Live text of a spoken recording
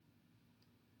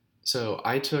So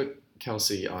I took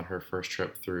Kelsey on her first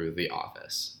trip through The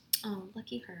Office. Oh,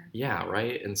 lucky her. Yeah,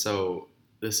 right? And so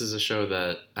this is a show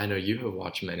that I know you have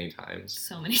watched many times.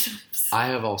 So many times. I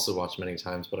have also watched many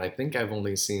times, but I think I've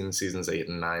only seen seasons 8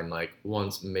 and 9 like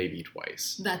once, maybe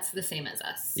twice. That's the same as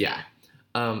us. Yeah.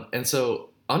 And so,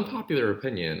 unpopular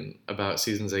opinion about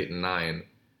seasons 8 and 9,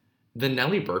 the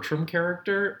Nellie Bertram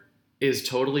character is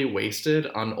totally wasted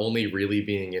on only really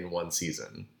being in one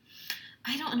season.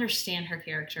 I don't understand her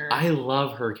character. I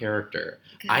love her character.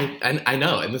 I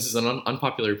know, and this is an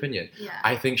unpopular opinion. Yeah.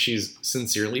 I think she's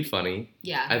sincerely funny.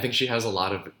 Yeah. I think she has a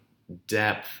lot of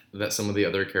depth that some of the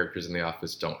other characters in The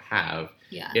Office don't have.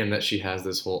 Yeah. In that she has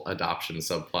this whole adoption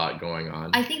subplot going on.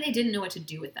 I think they didn't know what to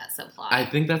do with that subplot. I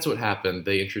think that's what happened.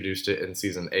 They introduced it in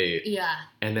season 8. Yeah.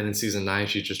 And then in season 9,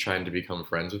 she's just trying to become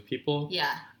friends with people.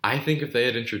 Yeah. I think if they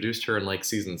had introduced her in like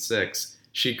season 6,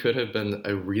 she could have been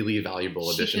a really valuable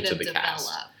addition to the cast.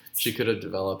 She could have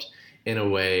developed in a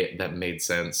way that made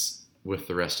sense with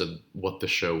the rest of what the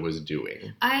show was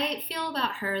doing. I feel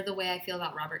about her the way I feel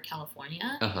about Robert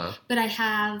California. Uh-huh. But I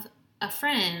have a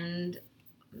friend,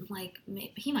 like,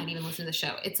 he might even listen to the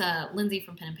show. It's Lindsay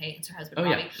from Pen and Pay. It's her husband,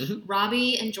 Robbie. Yeah. Mm-hmm.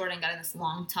 Robbie and Jordan got in this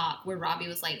long talk where Robbie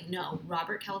was like, no,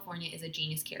 Robert California is a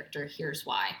genius character. Here's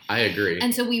why. I agree.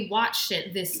 And so we watched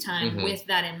it this time with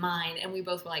that in mind, and we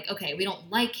both were like, okay, we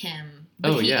don't like him,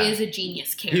 but he is a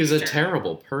genius character. He's a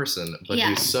terrible person, but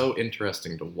he's so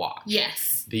interesting to watch.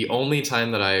 Yes. The only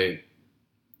time that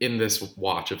in this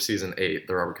watch of season 8,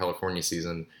 the Robert California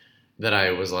season, that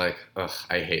I was like, ugh,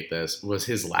 I hate this, was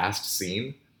his last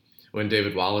scene when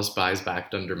David Wallace buys back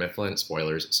Dunder Mifflin.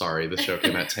 Spoilers, sorry, this show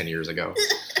came out 10 years ago.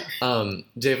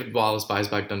 David Wallace buys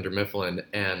back Dunder Mifflin,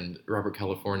 and Robert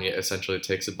California essentially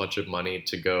takes a bunch of money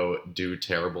to go do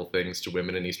terrible things to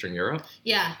women in Eastern Europe.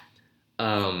 Yeah.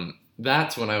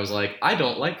 That's when I was like, I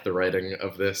don't like the writing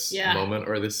of this moment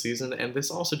or this season, and this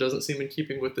also doesn't seem in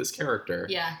keeping with this character.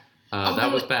 Yeah.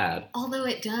 That was bad. Although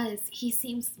it does, he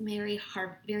seems very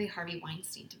Harvey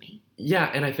Weinstein to me.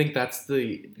 Yeah, and I think that's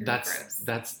the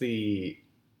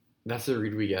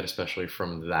read we get, especially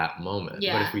from that moment.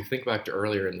 Yeah. But if we think back to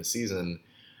earlier in the season,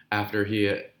 after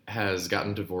he has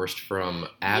gotten divorced from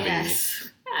Abby. Yes.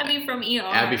 Abby from ER.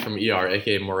 Abby from ER,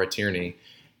 aka Maura Tierney.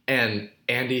 And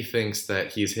Andy thinks that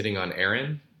he's hitting on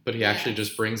Erin, but he actually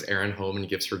just brings Erin home and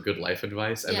gives her good life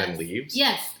advice and then leaves.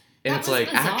 Yes. And it's like,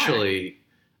 bizarre. Actually,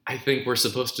 I think we're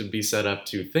supposed to be set up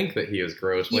to think that he is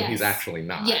gross when he's actually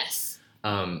not. Yes.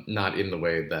 Not in the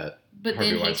way that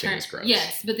Harvey Weinstein is gross.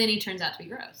 Yes, but then he turns out to be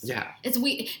gross. Yeah. It's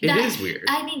weird. It is weird.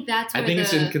 I think that's where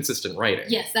it's inconsistent writing.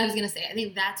 Yes, I was going to say. I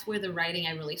think that's where the writing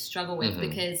I really struggle with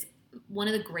because one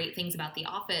of the great things about The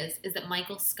Office is that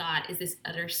Michael Scott is this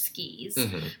utter skis.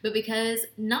 But because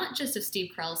not just of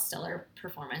Steve Carell's stellar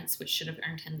performance, which should have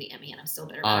earned him the Emmy, and I'm still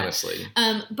bitter about honestly.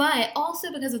 But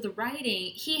also because of the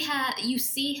writing, you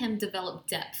see him develop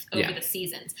depth over the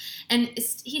seasons. And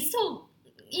he's still,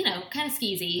 kind of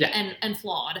skeezy and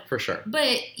flawed. For sure.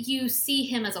 But you see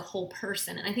him as a whole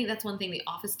person. And I think that's one thing The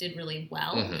Office did really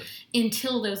well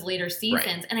until those later seasons.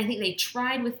 Right. And I think they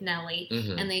tried with Nellie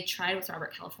and they tried with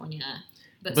Robert California.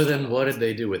 But then what did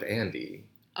they do with Andy?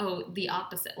 Oh, the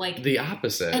opposite. The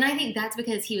opposite. And I think that's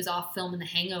because he was off filming The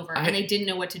Hangover and they didn't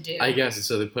know what to do. I guess,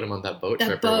 so they put him on that boat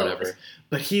trip or whatever.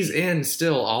 But he's in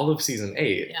still all of season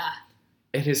 8. Yeah.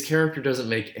 And his character doesn't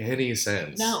make any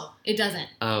sense. No, it doesn't.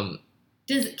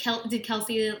 Did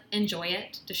Kelsey enjoy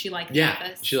it? Does she like The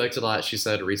Office? She liked it a lot. She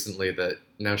said recently that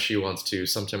now she wants to,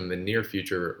 sometime in the near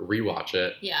future, rewatch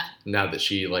it. Yeah. Now that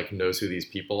she knows who these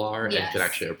people are and can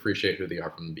actually appreciate who they are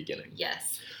from the beginning.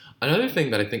 Yes. Another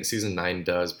thing that I think season 9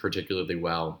 does particularly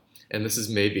well, and this is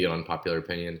maybe an unpopular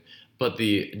opinion, but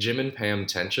the Jim and Pam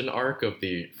tension arc of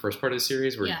the first part of the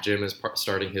series where Jim is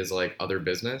starting his other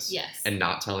business and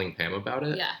not telling Pam about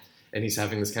it. Yeah. And he's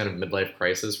having this kind of midlife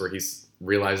crisis where he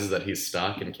realizes that he's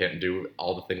stuck and can't do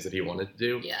all the things that he wanted to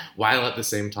do. Yeah. While at the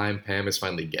same time, Pam is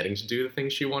finally getting to do the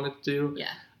things she wanted to do.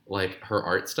 Yeah. Like her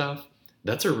art stuff.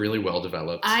 That's a really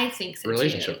well-developed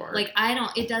relationship arc.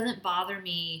 It doesn't bother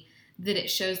me that it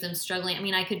shows them struggling. I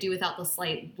mean, I could do without the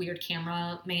slight weird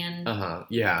cameraman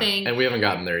thing. And we haven't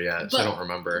gotten there yet, so I don't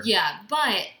remember. Yeah,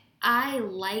 but I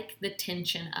like the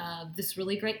tension of this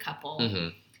really great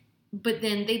couple. But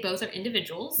then they both are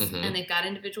individuals and they've got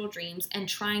individual dreams and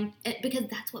trying, because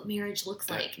that's what marriage looks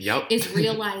like, is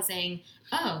realizing,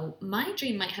 oh, my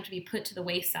dream might have to be put to the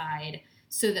wayside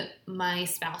so that my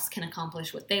spouse can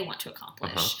accomplish what they want to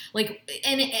accomplish.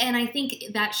 And I think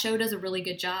that show does a really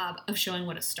good job of showing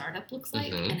what a startup looks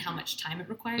like and how much time it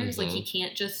requires. He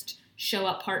can't just show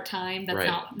up part-time.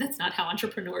 That's not how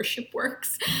entrepreneurship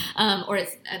works. Or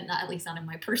it's not, at least not in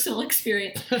my personal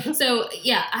experience. So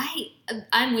yeah,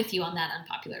 I'm with you on that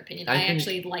unpopular opinion. I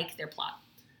actually like their plot.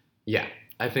 Yeah.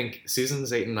 I think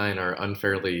seasons 8 and 9 are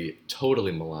unfairly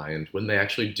totally maligned when they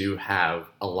actually do have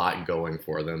a lot going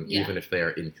for them, even if they are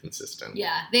inconsistent.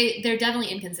 Yeah, they're definitely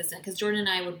inconsistent, because Jordan and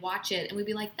I would watch it and we'd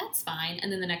be like, that's fine.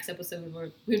 And then the next episode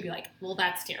we'd be like, well,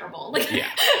 that's terrible. Like, yeah.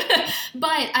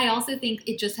 But I also think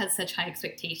it just has such high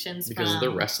expectations because of the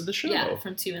rest of the show. Yeah,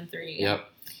 from 2 and 3. Yep.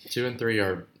 2 and 3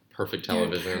 are perfect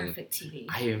television. They're perfect TV.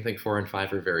 I even think 4 and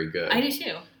 5 are very good. I do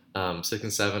too. 6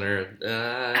 and 7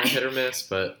 are hit or miss,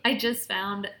 but... I just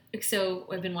found... So,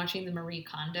 I've been watching the Marie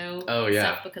Kondo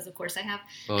stuff, because of course I have.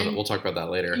 Well, we'll talk about that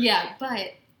later. Yeah, but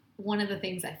one of the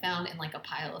things I found in, like, a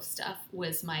pile of stuff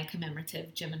was my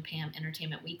commemorative Jim and Pam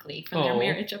Entertainment Weekly from their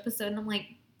marriage episode, and I'm like,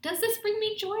 does this bring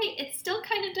me joy? It still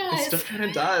kind of does. It still kind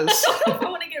of does. I don't know if I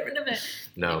want to get rid of it.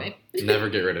 No, anyway. Never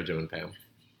get rid of Jim and Pam.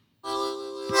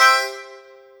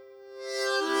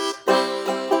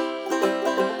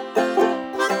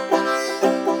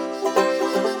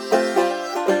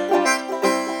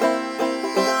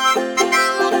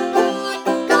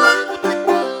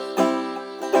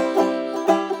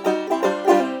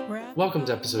 Welcome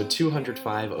to episode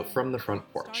 205 of From the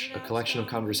Front Porch, a collection of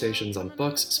conversations on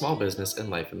books, small business, and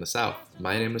life in the South.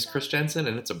 My name is Chris Jensen,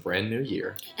 and it's a brand new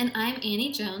year. And I'm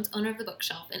Annie Jones, owner of The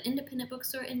Bookshelf, an independent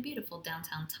bookstore in beautiful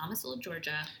downtown Thomasville,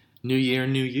 Georgia. New year,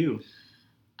 new you.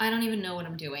 I don't even know what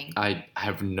I'm doing. I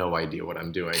have no idea what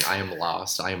I'm doing. I am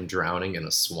lost. I am drowning in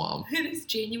a swamp. It is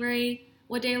January.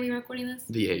 What day are we recording this?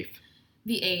 The 8th.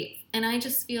 The 8th. And I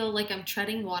just feel like I'm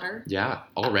treading water. Yeah,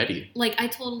 already. Like, I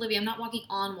told Olivia, I'm not walking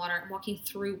on water, I'm walking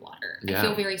through water. Yeah. I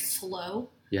feel very slow.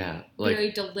 Yeah.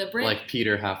 Very deliberate. Like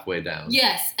Peter halfway down.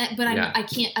 Yes, but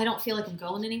I don't feel like I'm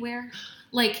going anywhere.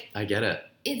 Like, I get it.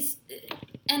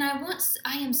 And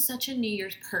I am such a New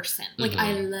Year's person. Like,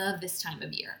 I love this time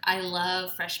of year. I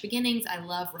love fresh beginnings. I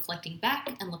love reflecting back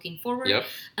and looking forward. Yep.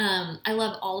 I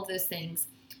love all of those things.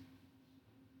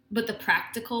 But the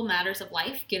practical matters of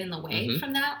life get in the way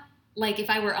from that. Like, if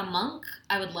I were a monk,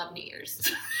 I would love New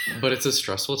Year's. But it's a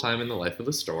stressful time in the life of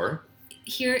the store.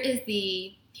 Here's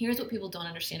what people don't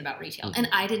understand about retail. And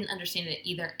I didn't understand it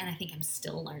either, and I think I'm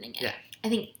still learning it. Yeah. I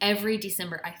think every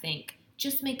December,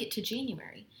 just make it to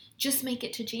January. Just make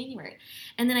it to January.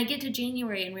 And then I get to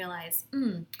January and realize,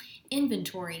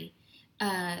 inventory,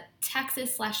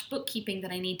 taxes / bookkeeping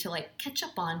that I need to, like, catch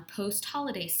up on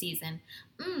post-holiday season.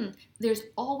 There's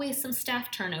always some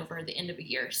staff turnover at the end of a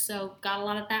year, so got a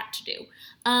lot of that to do.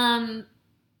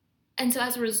 And so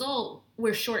as a result,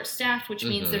 we're short-staffed, which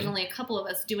means there's only a couple of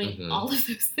us doing all of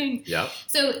those things. Yep.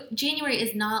 So January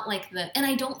is not like and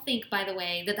I don't think, by the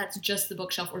way, that that's just the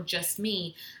Bookshelf or just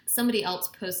me. Somebody else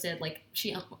posted, like,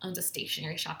 she owns a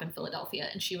stationery shop in Philadelphia,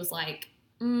 and she was like,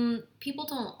 people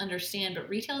don't understand, but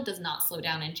retail does not slow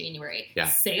down in January. Yeah.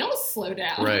 Sales slow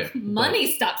down. Right.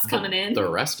 Money stops coming in. The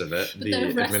rest of it, the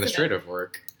administrative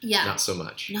work, not so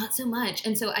much. Not so much.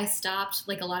 And so I stopped,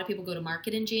 like, a lot of people go to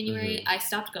market in January. I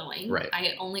stopped going. Right.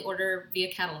 I only order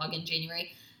via catalog in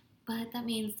January. But that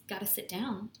means got to sit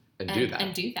down. And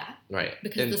do that. Right.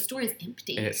 Because the store is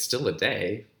empty. And it's still a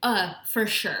day. For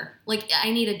sure. Like, I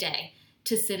need a day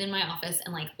to sit in my office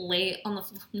and, like, lay on the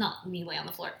floor. Not me lay on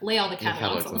the floor. Lay all the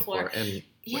catalogs on the floor. And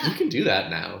you can do that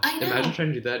now. I know. Imagine trying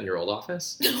to do that in your old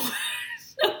office.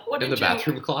 What in the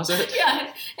bathroom closet.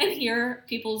 Yeah. And hear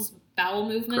people's bowel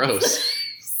movements. Gross.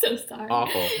 So sorry.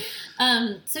 Awful.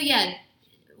 So, yeah.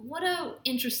 What a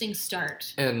interesting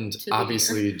start. And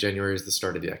obviously, January is the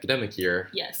start of the academic year.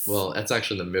 Yes. Well, it's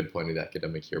actually the midpoint of the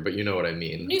academic year, but you know what I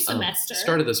mean. New semester.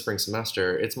 Start of the spring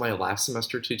semester. It's my last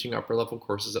semester teaching upper level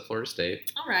courses at Florida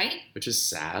State. All right. Which is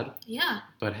sad. Yeah.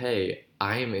 But hey,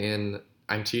 I'm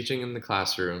teaching in the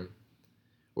classroom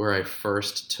where I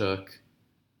first took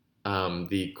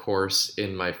the course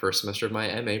in my first semester of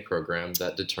my MA program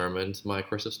that determined my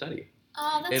course of study.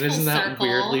 Oh, that's and isn't that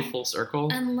weirdly full circle?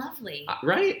 And lovely.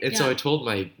 Right? And so I told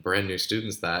my brand new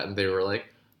students that, and they were like,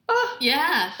 ah.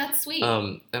 Yeah, that's sweet.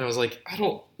 And I was like, I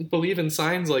don't believe in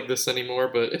signs like this anymore,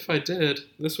 but if I did,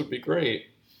 this would be great.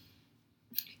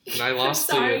 And I lost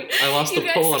the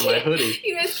pull on my hoodie.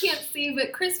 You guys can't see,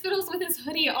 but Chris fiddles with his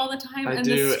hoodie all the time. I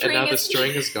do, and now the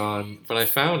string is gone. But I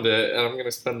found it, and I'm going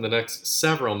to spend the next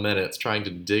several minutes trying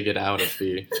to dig it out of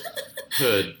the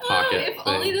hood pocket If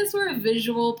only this were a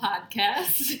visual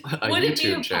podcast. A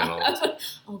YouTube channel.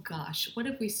 Oh gosh, what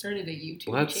if we started a YouTube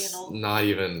channel? Let's not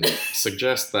even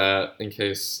suggest that in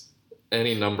case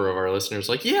any number of our listeners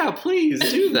are like, yeah, please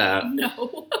do that.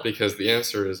 No. Because the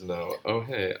answer is no. Oh,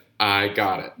 hey, I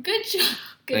got it. Good job.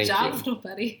 Good job, little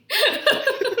buddy.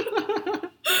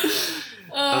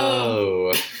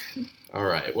 Oh. All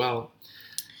right. Well,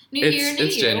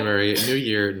 it's January. New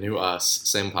year, new us.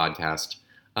 Same podcast.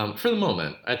 For the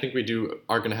moment, I think we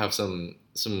are going to have some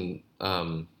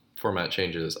format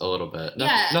changes a little bit.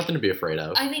 Nothing to be afraid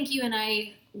of. I think you and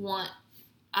I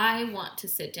want to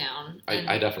sit down.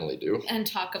 I definitely do. And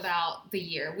talk about the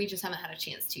year. We just haven't had a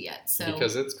chance to yet. So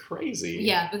because it's crazy.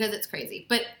 Yeah, because it's crazy.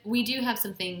 But we do have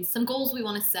some goals we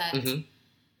want to set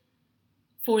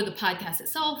for the podcast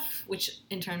itself, which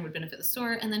in turn would benefit the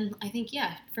store. And then I think,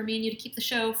 for me and you to keep the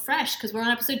show fresh because we're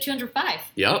on episode 205.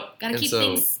 Yep. Got to keep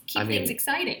things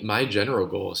exciting. My general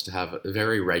goal is to have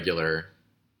very regular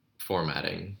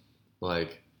formatting.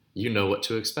 Like, you know what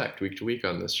to expect week to week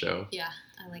on this show. Yeah,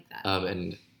 I like that.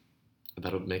 And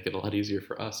that'll make it a lot easier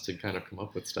for us to kind of come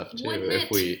up with stuff too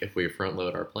if we front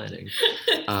load our planning,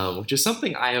 which is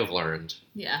something I have learned.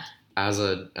 Yeah. As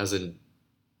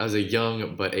a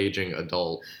young but aging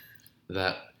adult,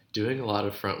 that doing a lot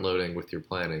of front loading with your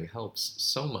planning helps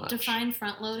so much. Define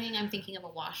front loading. I'm thinking of a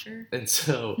washer. And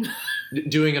so,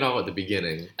 doing it all at the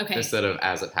beginning instead of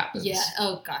as it happens. Yeah.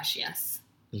 Oh gosh, yes.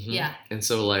 Mm-hmm. Yeah. And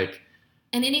so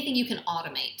and anything you can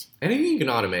automate. You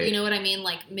know what I mean?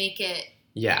 Like, make it.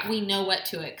 Yeah. We know what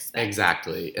to expect.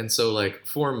 Exactly. And so,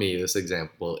 for me, this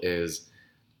example is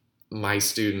my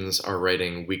students are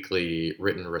writing weekly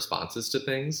written responses to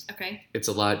things. Okay. It's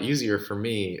a lot easier for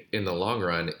me in the long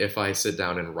run if I sit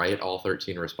down and write all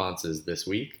 13 responses this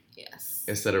week. Yes.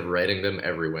 Instead of writing them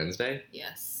every Wednesday.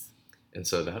 Yes. And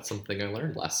so that's something I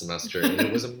learned last semester, and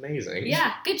it was amazing.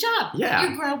 Yeah, good job. Yeah.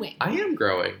 You're growing. I am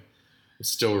growing. I'm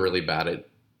still really bad at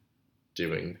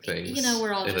doing things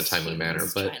we're all in a timely manner,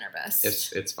 but trying our best.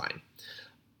 It's fine.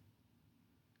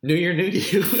 New year, new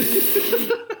you.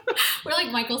 We're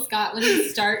like Michael Scott when he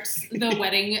starts the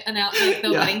wedding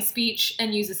wedding speech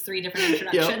and uses 3 different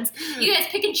introductions. Yep. You guys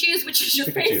pick and choose which is your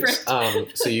favorite.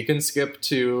 So you can skip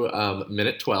to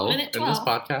minute 12 in this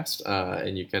podcast,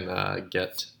 and you can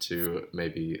get to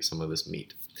maybe some of this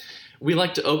meat. We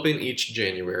like to open each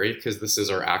January because this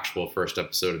is our actual first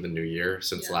episode of the new year,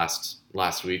 since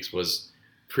last week's was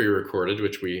pre-recorded,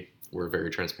 which we were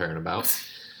very transparent about.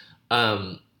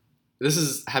 This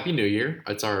is Happy New Year.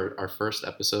 It's our first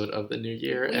episode of the new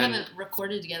year. We haven't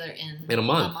recorded together in a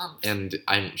month. And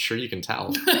I'm sure you can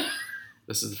tell.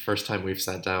 This is the first time we've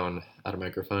sat down at a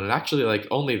microphone, and actually,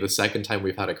 only the second time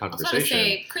we've had a conversation. I was going to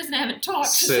say, Chris and I haven't talked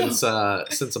since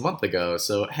a month ago.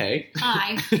 So hey,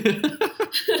 hi.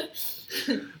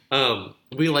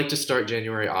 We like to start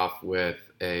January off with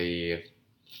a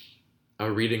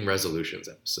reading resolutions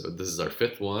episode. This is our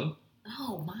 5th one.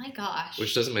 Oh my gosh!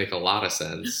 Which doesn't make a lot of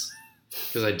sense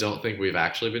because I don't think we've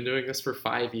actually been doing this for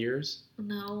 5 years.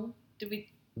 No, did we?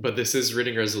 But this is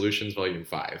Reading Resolutions Volume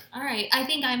 5. All right. I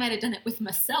think I might have done it with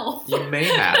myself. You may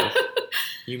have.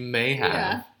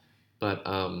 Yeah. But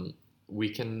we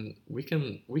can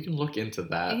look into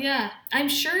that. Yeah. I'm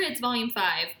sure it's Volume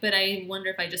 5, but I wonder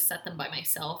if I just set them by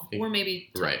myself. Or maybe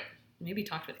maybe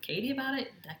talked with Katie about it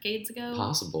decades ago.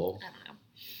 Possible. I don't know.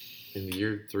 In the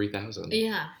year 3000.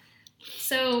 Yeah.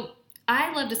 So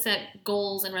I love to set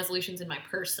goals and resolutions in my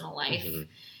personal life. Mm-hmm.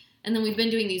 And then we've been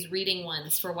doing these reading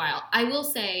ones for a while. I will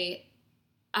say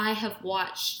I have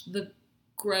watched the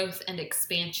growth and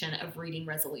expansion of reading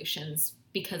resolutions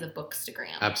because of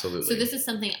Bookstagram. Absolutely. So this is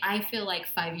something I feel like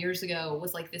 5 years ago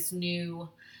was like this new,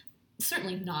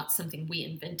 certainly not something we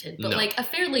invented, but like a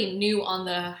fairly new on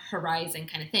the horizon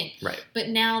kind of thing. Right. But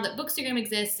now that Bookstagram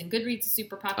exists and Goodreads is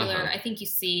super popular, I think you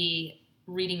see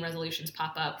reading resolutions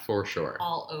pop up for sure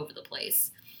all over the place.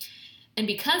 And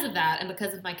because of that, and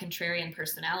because of my contrarian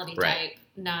personality type,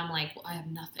 now I'm like, well, I have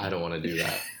nothing. I don't want to do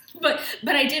that. but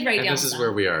I did write down this is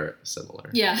where we are similar.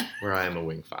 Yeah. Where I am a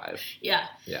wing 5. Yeah.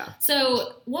 Yeah.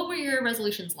 So what were your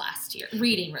resolutions last year?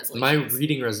 Reading resolutions. My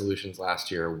reading resolutions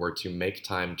last year were to make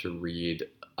time to read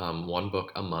 1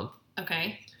 book a month.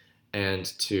 Okay. And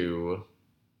to...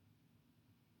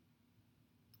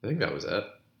 I think that was it.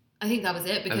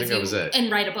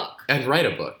 And write a book.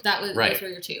 That was those were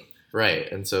your 2.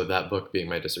 Right, and so that book being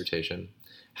my dissertation.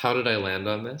 How did I land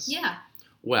on this? Yeah.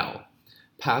 Well,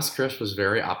 past Chris was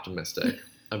very optimistic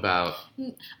about...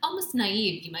 Almost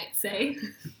naive, you might say.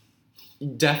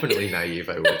 Definitely naive,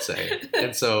 I would say.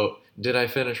 And so, did I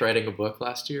finish writing a book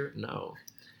last year? No.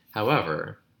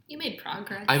 However... You made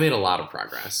progress. I made a lot of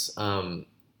progress.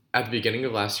 At the beginning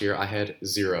of last year, I had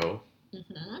 0.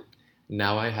 Mm-hmm.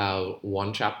 Now I have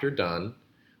 1 chapter done,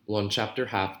 1 chapter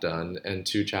half done, and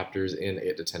 2 chapters in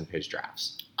 8 to 10 page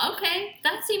drafts. Okay,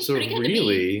 that seems pretty good to me. So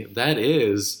really, that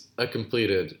is a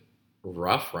completed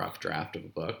rough draft of a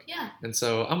book. Yeah. And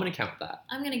so I'm going to count that.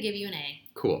 I'm going to give you an A.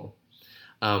 Cool.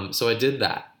 So I did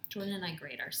that. Jordan and I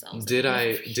grade ourselves. Did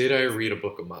I read a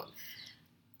book a month?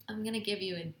 I'm going to give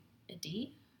you a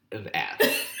D. An F.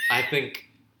 I think...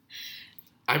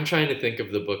 I'm trying to think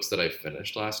of the books that I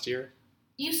finished last year.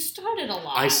 You started a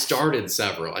lot. I started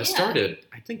several. I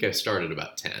think I started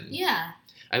about 10. Yeah.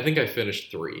 I think I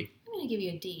finished 3. I'm going to give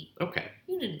you a D. Okay.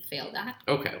 You didn't fail that.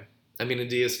 Okay. I mean, a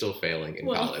D is still failing in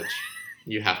college.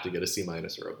 You have to get a C-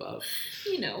 or above.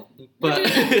 You know. But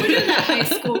we're doing the high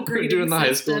school grading. We're doing the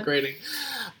high school grading.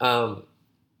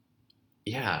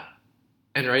 Yeah.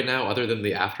 And right now, other than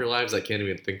The Afterlives, I can't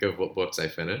even think of what books I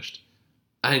finished.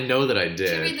 I know that I did.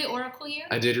 Did you read The Oracle Year?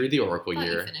 I did read The Oracle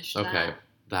Year. You finished okay.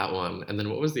 That one. And then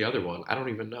what was the other one? I don't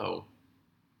even know.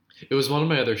 It was one of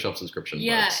my other shelf subscription books.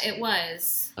 Yeah, it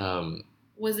was.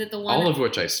 Was it the one... All of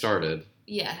which I started.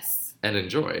 Yes. And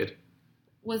enjoyed.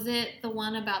 Was it the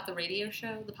one about the radio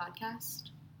show, the podcast?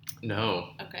 No.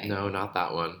 Okay. No, not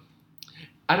that one.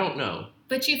 I don't know.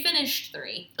 But you finished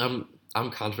 3.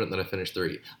 I'm confident that I finished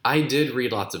 3. I did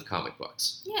read lots of comic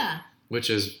books. Yeah. Which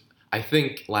is, I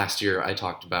think last year I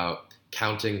talked about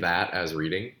counting that as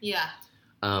reading. Yeah.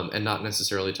 And not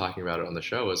necessarily talking about it on the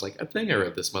show as like a thing I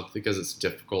read this month because it's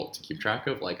difficult to keep track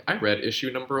of. Like, I read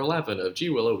issue number 11 of G.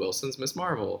 Willow Wilson's Miss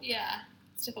Marvel. Yeah.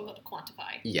 It's difficult to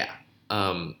quantify. Yeah.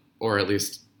 Or at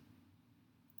least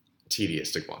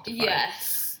tedious to quantify.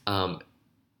 Yes.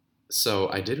 So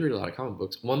I did read a lot of comic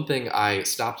books. One thing I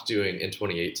stopped doing in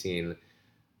 2018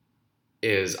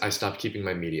 is I stopped keeping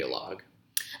my media log.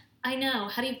 I know.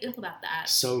 How do you feel about that?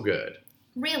 So good.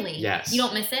 Really? Yes. You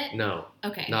don't miss it? No.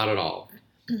 Okay. Not at all.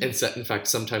 In fact,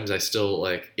 sometimes I still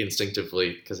like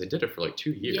instinctively, because I did it for like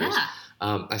 2 years. Yeah.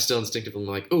 I still instinctively am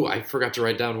like, oh, I forgot to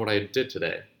write down what I did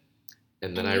today.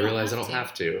 And then I realize I don't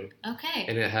have to. Okay.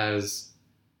 And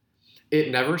it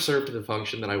never served the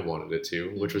function that I wanted it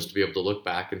to, which was to be able to look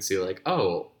back and see like,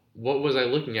 oh, what was I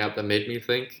looking at that made me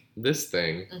think this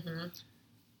thing? Mm-hmm.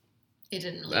 It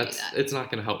didn't really do that. It's not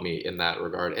going to help me in that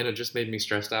regard. And it just made me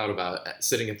stressed out about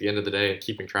sitting at the end of the day and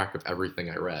keeping track of everything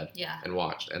I read and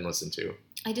watched and listened to.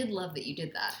 I did love that you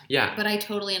did that. Yeah. But I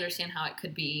totally understand how it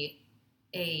could be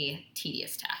a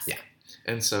tedious task. Yeah.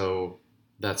 And so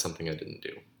that's something I didn't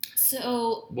do.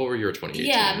 So... What were your 2018?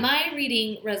 Yeah, my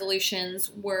reading resolutions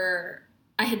were...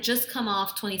 I had just come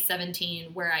off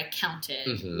 2017 where I counted.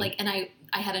 Mm-hmm. And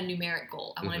I had a numeric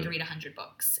goal. I wanted to read 100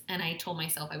 books. And I told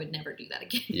myself I would never do that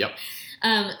again. Yep.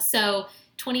 So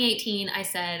 2018, I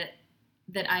said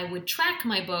that I would track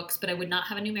my books, but I would not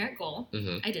have a numeric goal.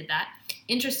 Mm-hmm. I did that.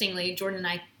 Interestingly,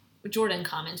 Jordan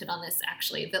commented on this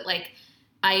actually, that like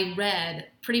I read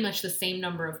pretty much the same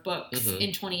number of books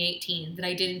in 2018 that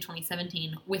I did in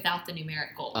 2017 without the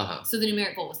numeric goal. Uh-huh. So the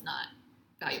numeric goal was not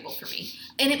valuable for me.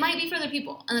 And it might be for other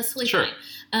people, and that's totally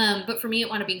fine. But for me, it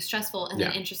wound up being stressful. And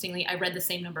then interestingly, I read the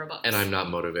same number of books. And I'm not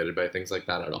motivated by things like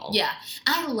that at all. Yeah.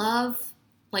 I love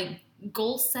like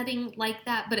goal setting like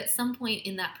that, but at some point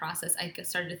in that process, I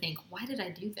started to think, why did I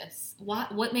do this?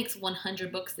 What makes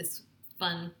 100 books this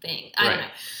fun thing? I don't know.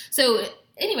 So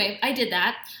anyway, I did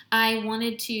that. I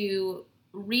wanted to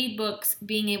read books,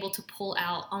 being able to pull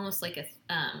out almost like a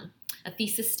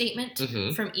thesis statement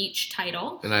from each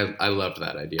title. And I loved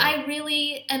that idea. I'm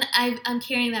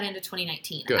carrying that into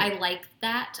 2019. Good. I like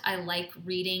that. I like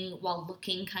reading while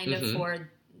looking kind of for,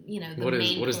 the main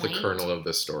point. What is the kernel of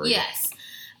this story? Yes.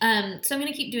 So I'm going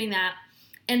to keep doing that.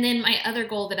 And then my other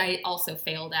goal that I also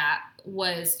failed at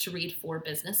was to read 4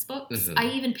 business books. I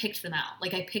even picked them out.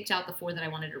 Like I picked out the 4 that I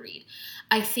wanted to read.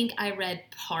 I think I read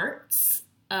parts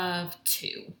of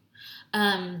 2.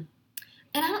 And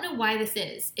I don't know why this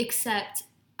is, except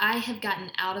I have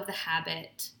gotten out of the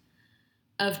habit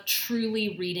of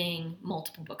truly reading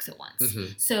multiple books at once.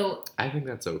 So I think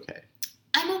that's okay.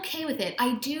 I'm okay with it.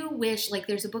 I do wish, like,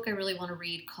 there's a book I really want to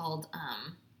read called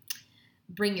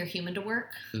Bring Your Human to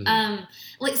Work.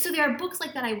 So there are books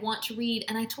like that I want to read,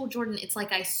 and I told Jordan, it's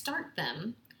like I start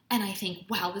them, and I think,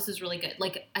 wow, this is really good.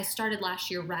 Like, I started last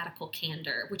year Radical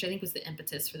Candor, which I think was the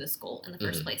impetus for this goal in the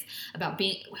first place, about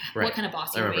being, what kind of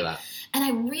boss you are. I remember that. And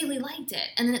I really liked it.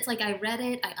 And then it's like I read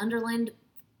it, I underlined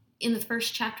in the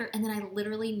first chapter, and then I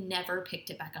literally never picked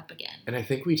it back up again. And I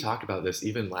think we talked about this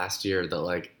even last year, that,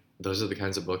 like, those are the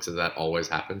kinds of books that always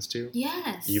happens to.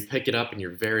 Yes. You pick it up and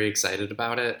you're very excited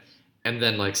about it, and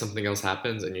then, like, something else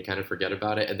happens and you kind of forget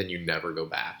about it, and then you never go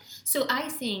back. So I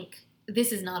think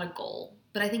this is not a goal.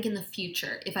 But I think in the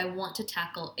future, if I want to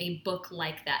tackle a book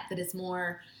like that is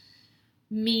more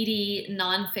meaty,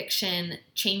 nonfiction,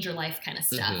 change your life kind of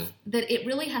stuff, that it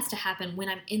really has to happen when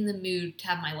I'm in the mood to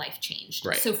have my life changed.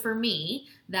 Right. So for me,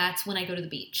 that's when I go to the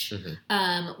beach,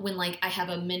 when like I have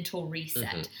a mental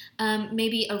reset,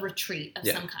 maybe a retreat of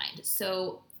some kind.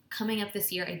 So coming up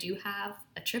this year, I do have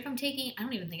a trip I'm taking. I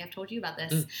don't even think I've told you about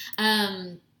this.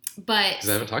 But because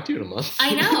I haven't talked to you in a month.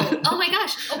 I know. Oh my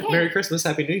gosh. Okay. Merry Christmas,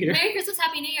 Happy New Year. Merry Christmas,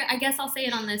 Happy New Year. I guess I'll say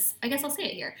it on this. I guess I'll say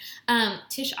it here.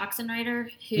 Tish Oxenreider,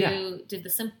 who did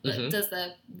does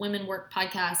the Women Work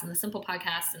podcast and the Simple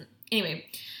podcast, and anyway,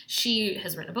 she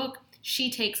has written a book.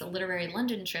 She takes a literary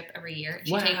London trip every year.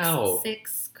 She takes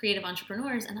 6 creative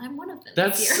entrepreneurs, and I'm one of them.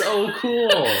 That's this year. so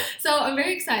cool. So I'm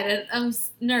very excited. I'm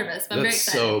nervous, but I'm very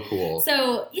excited. That's so cool.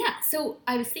 So yeah, so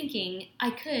I was thinking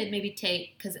I could maybe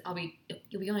take, because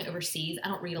you'll be going overseas. I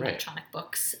don't read electronic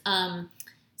books.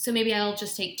 So maybe I'll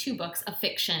just take 2 books of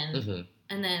fiction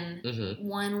and then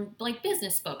one like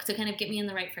business book to kind of get me in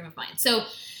the right frame of mind. So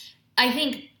I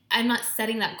think I'm not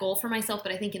setting that goal for myself,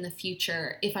 but I think in the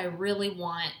future, if I really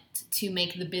want to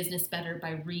make the business better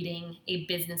by reading a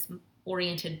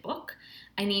business-oriented book,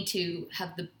 I need to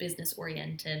have the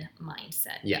business-oriented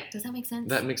mindset. Yeah. Does that make sense?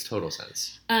 That makes total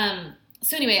sense.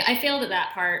 So anyway, I failed at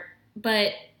that part,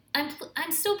 but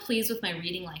I'm still pleased with my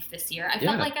reading life this year. I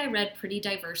felt like I read pretty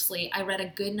diversely. I read a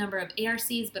good number of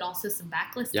ARCs, but also some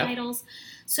backlist titles.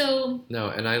 So no,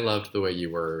 and I loved the way you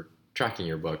were tracking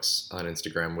your books on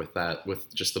Instagram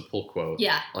with just the pull quote.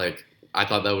 Yeah. Like, I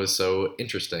thought that was so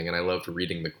interesting, and I loved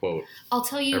reading the quote. I'll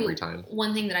tell you every time.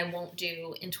 One thing that I won't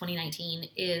do in 2019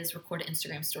 is record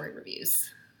Instagram story reviews.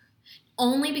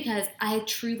 Only because I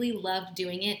truly loved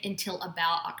doing it until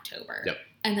about October. Yep.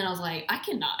 And then I was like, I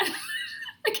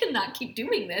cannot keep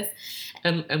doing this.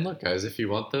 And look, guys, if you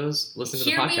want those, listen to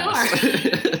the Here podcast.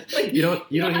 We are. Like,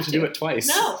 you don't need to do it twice.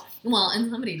 No. Well,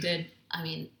 and somebody did, I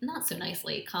mean, not so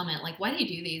nicely comment, like, why do you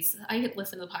do these? I could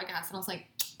listen to the podcast, and I was like,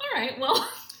 all right, well.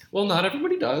 Well, not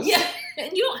everybody does. Yeah,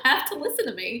 and you don't have to listen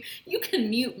to me. You can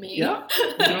mute me. Yeah,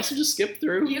 you can also just skip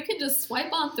through. You can just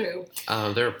swipe on through.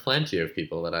 There are plenty of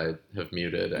people that I have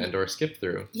muted and or skipped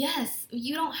through. Yes,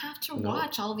 you don't have to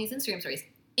watch all of these Instagram stories.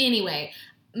 Anyway,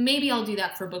 maybe I'll do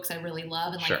that for books I really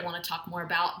love and want to talk more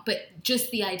about. But just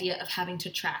the idea of having to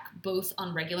track both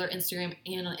on regular Instagram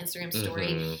and on Instagram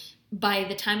story, by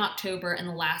the time October and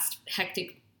the last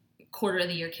hectic quarter of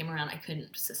the year came around, I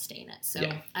couldn't sustain it. So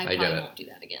I probably won't do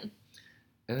that again.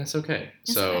 And that's okay.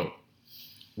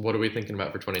 What are we thinking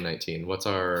about for 2019? What's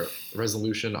our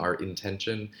resolution, our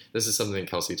intention? This is something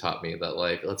Kelsey taught me, that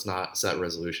like, let's not set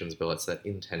resolutions, but let's set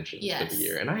intentions for the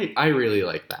year. And I really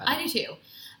like that. I do too.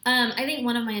 I think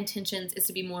one of my intentions is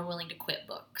to be more willing to quit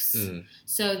books.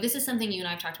 So this is something you and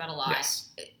I have talked about a lot. Yes.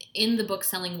 In the book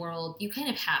selling world, you kind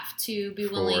of have to be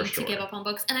willing to give up on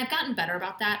books. And I've gotten better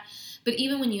about that. But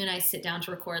even when you and I sit down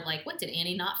to record, like, what did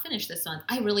Annie not finish this month?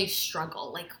 I really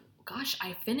struggle. Like, gosh,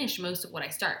 I finish most of what I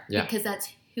start. Yeah. Because that's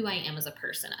who I am as a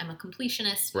person. I'm a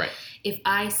completionist. Right. If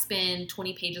I spend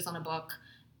 20 pages on a book,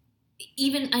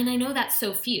 and I know that's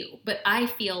so few, but I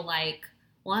feel like,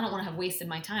 well, I don't want to have wasted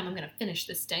my time. I'm going to finish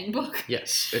this dang book.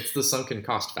 Yes, it's the sunken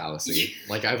cost fallacy.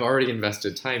 Like, I've already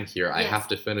invested time here. I have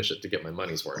to finish it to get my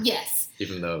money's worth. Yes.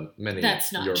 Even though many of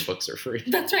your books are free.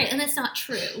 That's right, and that's not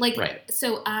true. Like,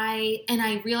 so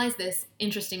I realized this,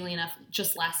 interestingly enough,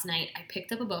 just last night. I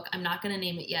picked up a book. I'm not going to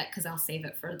name it yet because I'll save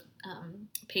it for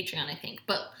Patreon, I think.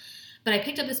 But I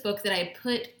picked up this book that I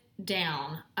put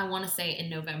down, I want to say in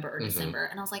November or December,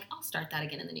 and I was like, I'll start that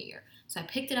again in the new year. So I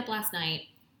picked it up last night,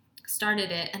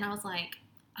 started it, and I was like,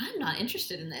 I'm not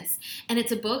interested in this. And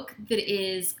it's a book that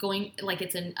is going, like,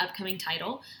 it's an upcoming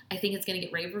title. I think it's going to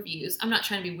get rave reviews. I'm not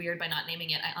trying to be weird by not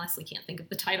naming it. I honestly can't think of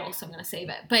the title, so I'm going to save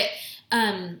it. But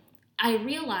I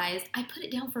realized I put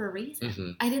it down for a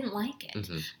reason. I didn't like it.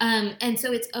 And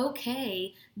so it's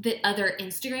okay that other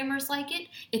Instagrammers like it.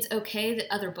 It's okay that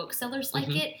other booksellers like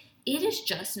it. It is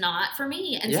just not for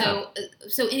me. And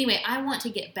so anyway, I want to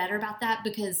get better about that,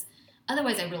 because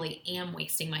otherwise, I really am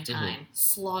wasting my time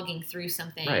slogging through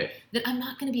something that I'm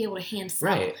not going to be able to hand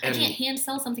sell. I can't hand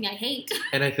sell something I hate.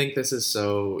 And I think this is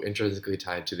so intrinsically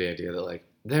tied to the idea that, like,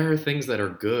 there are things that are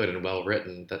good and well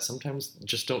written that sometimes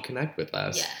just don't connect with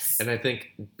us. Yes. And I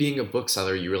think being a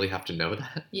bookseller, you really have to know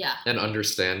that. Yeah. And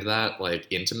understand that, like,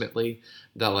 intimately,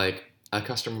 that, like, a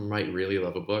customer might really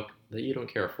love a book that you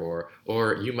don't care for,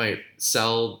 or you might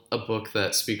sell a book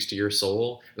that speaks to your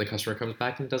soul, and the customer comes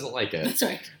back and doesn't like it. That's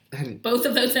right. And both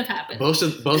of those have happened. Both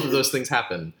of those things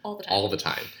happen all the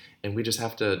time. And we just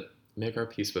have to make our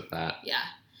peace with that. Yeah.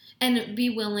 And be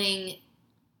willing,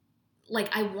 like,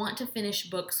 I want to finish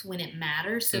books when it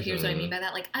matters. So here's what I mean by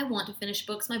that. Like, I want to finish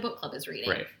books my book club is reading.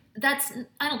 Right.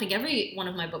 I don't think every one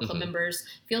of my book club members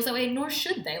feels that way, nor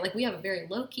should they. Like, we have a very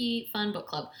low-key, fun book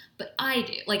club. But I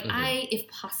do. Like, I, if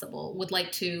possible, would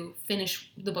like to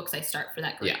finish the books I start for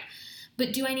that group. Yeah.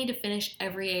 But do I need to finish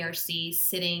every ARC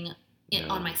sitting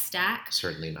on my stack.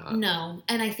 Certainly not. No.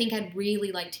 And I think I'd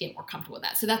really like to get more comfortable with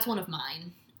that. So that's one of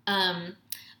mine.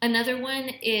 Another one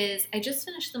is I just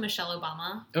finished the Michelle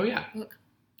Obama book. Oh, yeah. Oh, my gosh.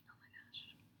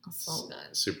 Oh, so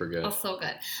good. Super good. Oh, so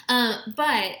good.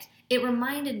 But it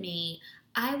reminded me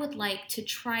I would like to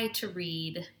try to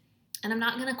read, and I'm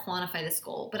not going to quantify this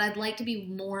goal, but I'd like to be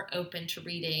more open to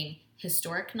reading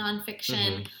historic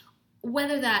nonfiction,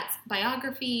 whether that's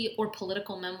biography or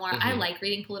political memoir. I like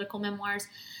reading political memoirs.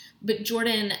 But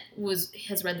Jordan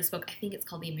has read this book. I think it's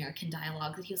called The American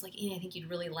Dialogue. And he was like, I think you'd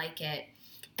really like it.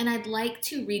 And I'd like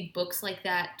to read books like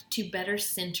that to better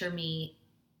center me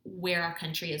where our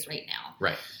country is right now.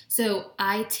 Right. So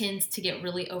I tend to get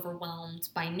really overwhelmed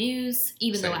by news,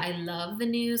 even though I love the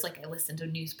news. Like, I listen to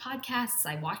news podcasts.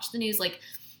 I watch the news. Like,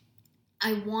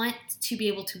 I want to be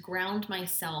able to ground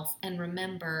myself and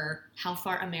remember how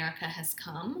far America has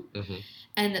come,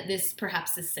 and that this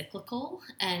perhaps is cyclical,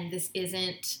 and this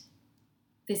isn't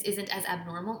as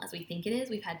abnormal as we think it is.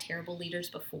 We've had terrible leaders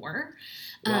before.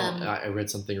 Well, I read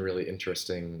something really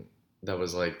interesting that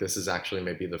was like, this is actually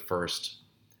maybe the first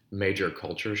major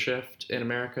culture shift in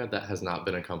America that has not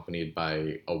been accompanied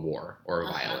by a war or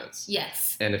violence.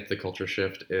 Yes. And if the culture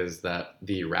shift is that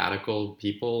the radical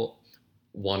people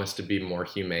want us to be more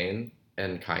humane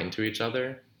and kind to each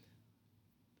other,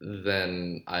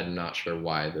 then I'm not sure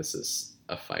why this is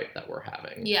a fight that we're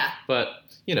having. Yeah. But,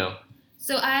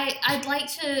 So I'd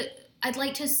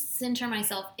like to center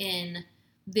myself in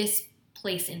this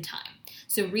place in time.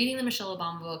 So reading the Michelle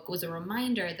Obama book was a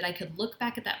reminder that I could look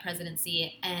back at that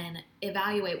presidency and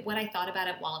evaluate what I thought about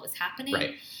it while it was happening.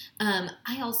 Right.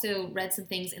 I also read some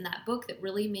things in that book that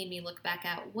really made me look back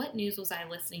at what news was I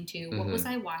listening to, what was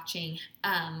I watching,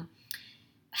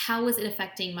 how was it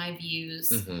affecting my views,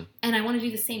 and I want to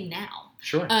do the same now.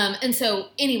 Sure. And so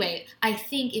anyway, I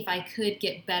think if I could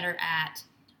get better at,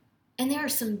 and there are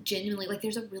some genuinely, like,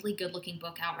 there's a really good looking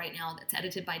book out right now that's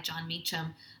edited by John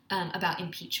Meacham about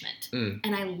impeachment.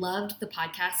 And I loved the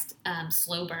podcast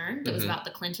Slow Burn that was about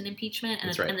the Clinton impeachment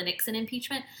and the Nixon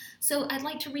impeachment. So I'd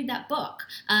like to read that book.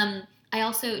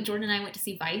 Jordan and I went to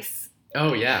see Vice.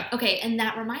 Oh, yeah. Okay, and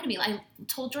that reminded me. I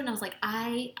told Jordan, I was like,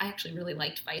 I actually really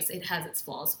liked Vice. It has its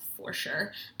flaws for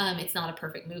sure. It's not a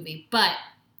perfect movie, but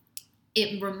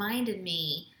it reminded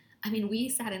me. I mean, we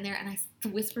sat in there and I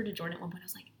whispered to Jordan at one point, I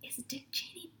was like, is Dick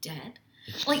Cheney dead?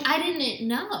 Like, I didn't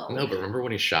know. No, but remember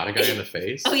when he shot a guy in the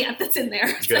face? Oh, yeah, that's in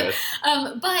there. Good.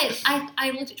 But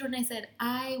I looked at Jordan and I said,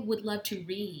 I would love to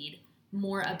read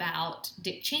more about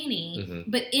Dick Cheney,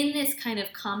 but in this kind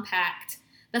of compact,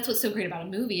 that's what's so great about a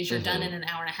movie is you're done in an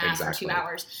hour and a half or 2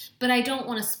 hours. But I don't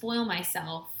want to spoil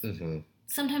myself.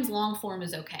 Sometimes long form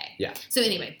is okay. Yeah. So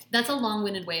anyway, that's a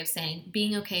long-winded way of saying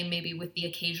being okay maybe with the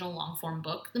occasional long form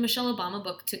book. The Michelle Obama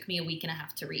book took me a week and a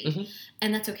half to read.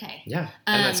 And that's okay. Yeah.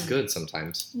 And that's good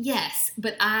sometimes. Yes.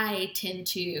 But I tend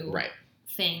to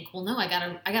think, well, no, I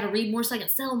gotta read more so I can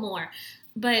sell more.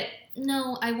 But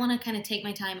no, I want to kind of take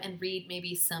my time and read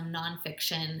maybe some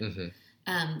nonfiction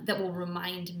that will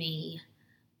remind me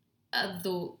of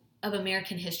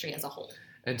American history as a whole.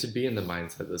 And to be in the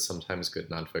mindset that sometimes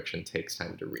good nonfiction takes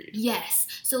time to read. Yes.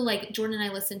 So, like, Jordan and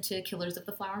I listened to Killers of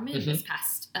the Flower Moon this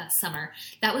past summer.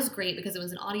 That was great because it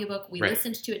was an audiobook. We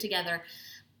listened to it together.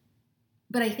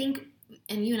 But I think,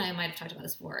 and you and I might have talked about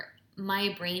this before,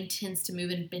 my brain tends to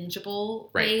move in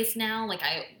bingeable ways now. Like,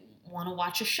 I want to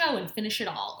watch a show and finish it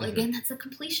all. Again, that's a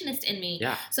completionist in me.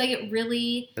 Yeah. So I get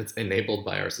really... That's enabled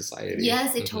by our society.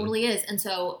 Yes, it totally is. And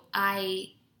so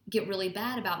I get really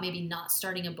bad about maybe not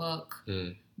starting a book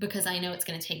because I know it's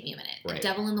going to take me a minute. Right.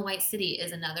 Devil in the White City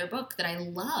is another book that I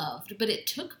loved, but it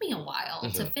took me a while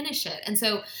to finish it. And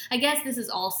so I guess this is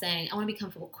all saying I want to be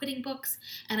comfortable quitting books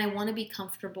and I want to be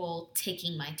comfortable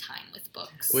taking my time with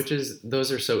books.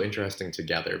 Those are so interesting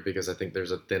together because I think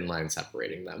there's a thin line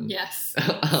separating them. Yes.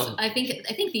 I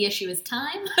think the issue is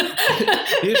time.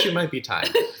 The issue might be time.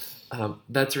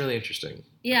 That's really interesting.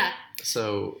 Yeah.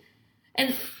 So...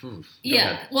 And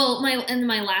ahead. Well,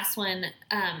 my last one,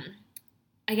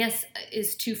 I guess,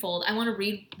 is twofold. I want to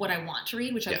read what I want to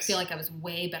read, which I feel like I was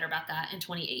way better about that in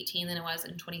 2018 than I was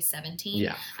in 2017.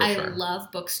 Yeah, I love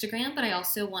Bookstagram, but I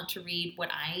also want to read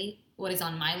what is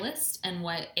on my list and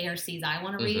what ARCs I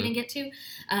want to read and get to.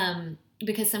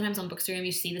 Because sometimes on Bookstagram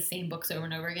you see the same books over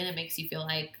and over again. It makes you feel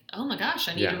like, oh my gosh,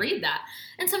 I need to read that.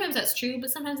 And sometimes that's true,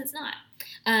 but sometimes it's not.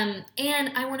 And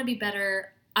I want to be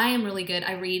better. I am really good.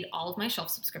 I read all of my shelf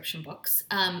subscription books,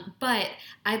 but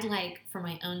I'd like, for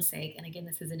my own sake, and again,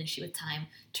 this is an issue with time,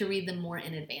 to read them more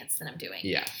in advance than I'm doing.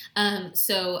 Yeah.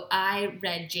 So I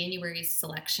read January's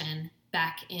selection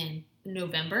back in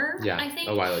November, I think.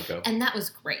 A while ago. And that was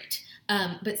great.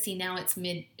 But see, now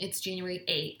it's January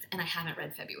 8th, and I haven't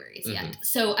read February's yet.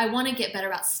 So I want to get better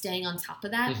about staying on top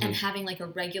of that and having like a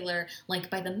regular, like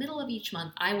by the middle of each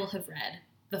month, I will have read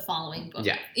the following book.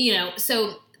 Yeah. You know,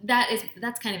 so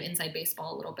that's kind of inside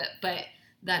baseball a little bit, but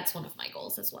that's one of my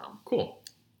goals as well. Cool.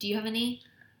 Do you have any?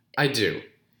 I do.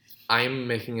 I'm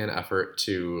making an effort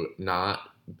to not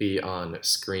be on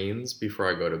screens before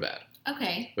I go to bed.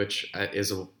 Okay. Which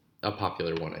is a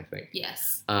popular one, I think.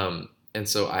 Yes. And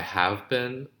so I have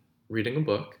been reading a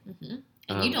book. Mm-hmm.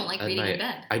 And you don't like reading in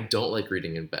bed. I don't like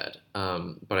reading in bed.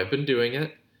 But I've been doing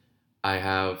it. I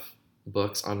have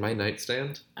books on my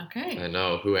nightstand. Okay. I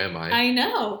know. Who am I? I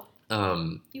know.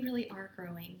 You really are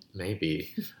growing.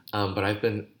 Maybe. But I've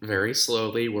been very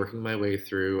slowly working my way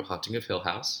through Haunting of Hill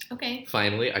House. Okay.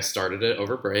 Finally, I started it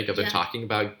over break. I've been talking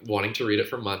about wanting to read it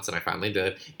for months, and I finally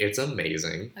did. It's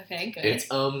amazing. Okay, good. It's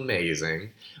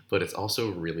amazing, but it's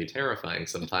also really terrifying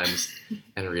sometimes,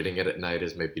 and reading it at night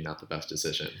is maybe not the best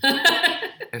decision.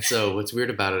 And so what's weird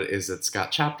about it is it's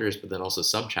got chapters, but then also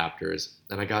sub-chapters,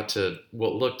 and I got to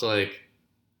what looked like...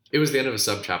 It was the end of a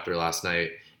sub-chapter last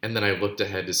night, and then I looked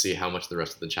ahead to see how much the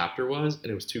rest of the chapter was,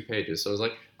 and it was 2 pages. So I was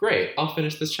like, great, I'll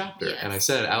finish this chapter. Yes. And I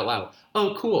said out loud,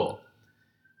 oh, cool.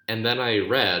 And then I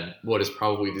read what is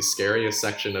probably the scariest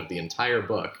section of the entire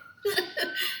book.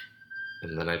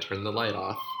 And then I turned the light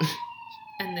off.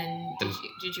 And then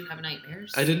did you have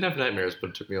nightmares? I didn't have nightmares,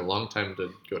 but it took me a long time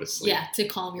to go to sleep. Yeah, to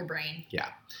calm your brain. Yeah.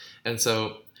 And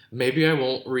so maybe I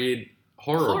won't read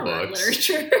horror books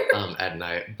literature at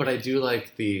night, but I do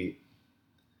like the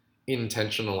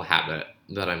intentional habit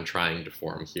that I'm trying to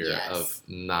form here of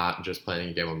not just playing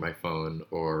a game on my phone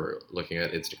or looking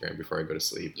at Instagram before I go to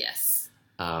sleep. Yes.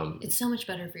 It's so much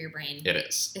better for your brain. It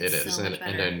is. And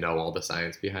I know all the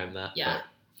science behind that. Yeah. But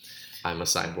I'm a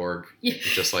cyborg,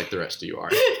 just like the rest of you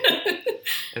are.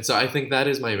 And so I think that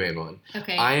is my main one.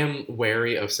 Okay. I am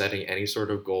wary of setting any sort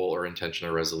of goal or intention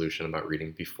or resolution about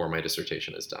reading before my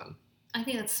dissertation is done. I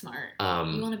think that's smart.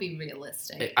 You want to be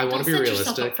realistic. I want to be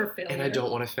realistic, for failure. and I don't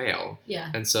want to fail.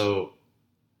 Yeah. And so,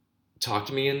 talk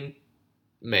to me in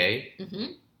May. Mm-hmm.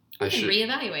 I should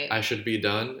reevaluate. I should be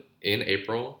done in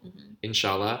April,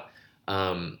 inshallah.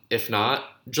 If not,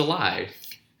 July.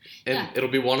 And it'll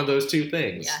be one of those two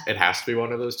things. Yeah. It has to be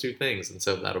one of those two things, and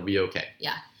so that'll be okay.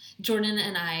 Yeah. Jordan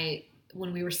and I,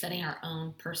 when we were setting our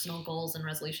own personal goals and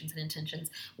resolutions and intentions,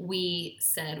 we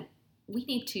said, we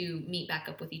need to meet back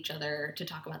up with each other to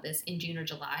talk about this in June or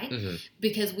July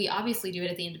because we obviously do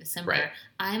it at the end of December. Right.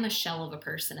 I'm a shell of a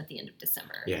person at the end of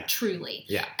December. Yeah. Truly.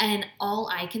 Yeah. And all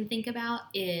I can think about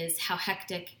is how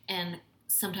hectic and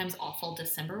sometimes awful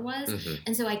December was.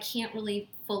 And so I can't really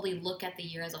fully look at the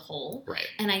year as a whole. Right.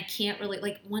 And I can't really,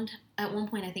 like, at one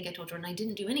point I think I told Jordan I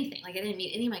didn't do anything. Like, I didn't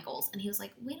meet any of my goals. And he was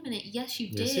like, wait a minute. Yes, you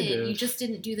did. You just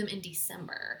didn't do them in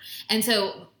December. And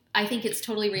so I think it's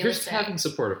totally realistic. You're just having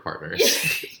supportive partners.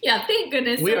 Yeah, thank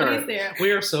goodness somebody's there.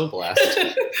 We are so blessed.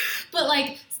 But,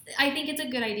 like, I think it's a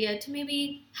good idea to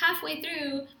maybe halfway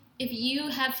through, if you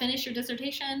have finished your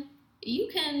dissertation, you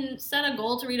can set a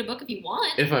goal to read a book if you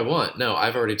want. If I want. No,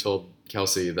 I've already told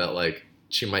Kelsey that, like,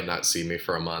 she might not see me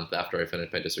for a month after I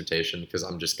finish my dissertation because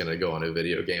I'm just going to go on a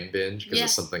video game binge because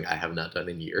it's something I have not done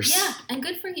in years. Yeah, and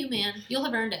good for you, man. You'll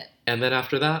have earned it. And then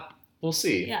after that, we'll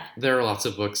see. Yeah. There are lots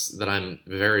of books that I'm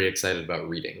very excited about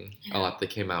reading. Yeah. A lot that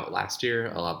came out last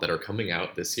year, a lot that are coming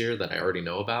out this year that I already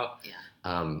know about. Yeah.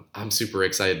 I'm super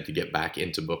excited to get back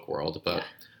into book world, but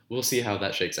we'll see how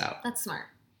that shakes out. That's smart.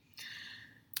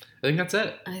 I think that's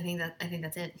it. I think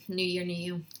that's it. New year, new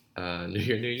you. New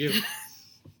year, new you.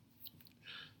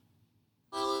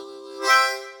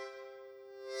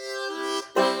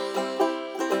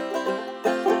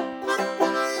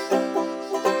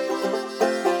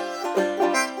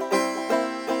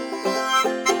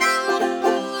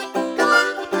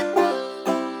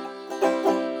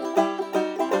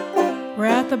 We're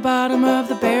at the bottom of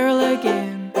the barrel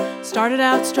again. Started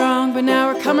out strong, but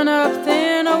now we're coming up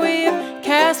thin. Oh, we've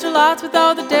cast our lots with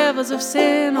all the devils of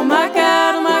sin. Oh my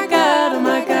God, oh my God, oh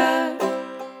my God.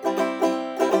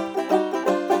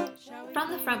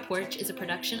 From the Front Porch is a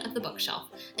production of The Bookshelf,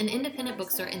 an independent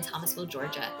bookstore in Thomasville,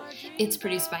 Georgia. It's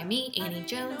produced by me, Annie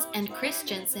Jones, and Chris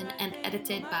Jensen, and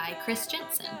edited by Chris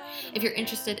Jensen. If you're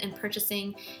interested in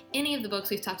purchasing any of the books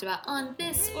we've talked about on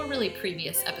this or really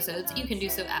previous episodes, you can do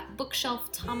so at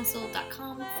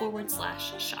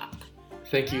bookshelfthomasville.com/shop.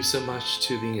 Thank you so much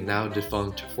to the now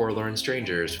defunct Forlorn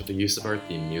Strangers for the use of our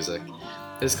theme music.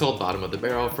 is called Bottom of the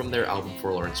Barrel from their album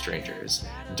Forlorn Strangers.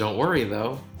 Don't worry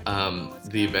though,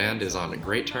 the band is on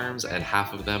great terms and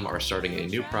half of them are starting a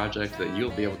new project that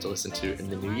you'll be able to listen to in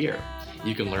the new year.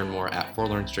 You can learn more at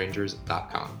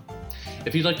forlornstrangers.com.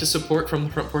 If you'd like to support From the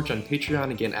Front Porch on Patreon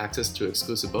and gain access to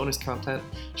exclusive bonus content,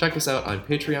 check us out on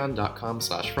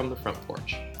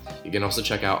patreon.com/fromthefrontporch. You can also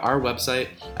check out our website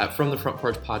at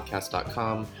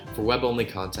fromthefrontporchpodcast.com for web-only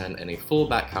content and a full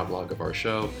back catalog of our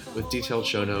show with detailed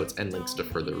show notes and links to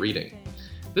further reading.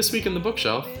 This week in the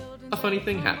bookshelf, a funny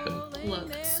thing happened.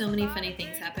 Look, so many funny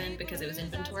things happened because it was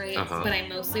inventory, but I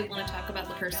mostly want to talk about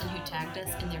the person who tagged us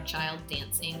in their child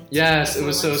dancing. Yes, it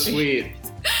was so sweet.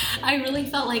 I really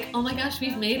felt like, oh my gosh,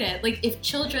 we've made it. Like, if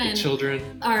children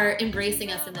are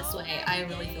embracing us in this way, I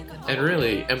really feel good. And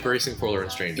really embracing Forlorn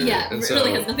Strangers. Yeah, and it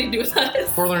really has nothing to do with us.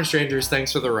 Forlorn Strangers,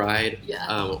 thanks for the ride.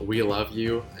 Yeah. We love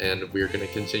you, and we're going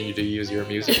to continue to use your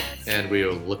music, and we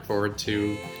will look forward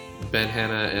to Ben,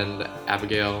 Hannah, and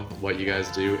Abigail, what you guys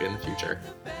do in the future.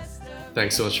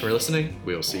 Thanks so much for listening.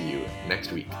 We'll see you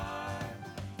next week.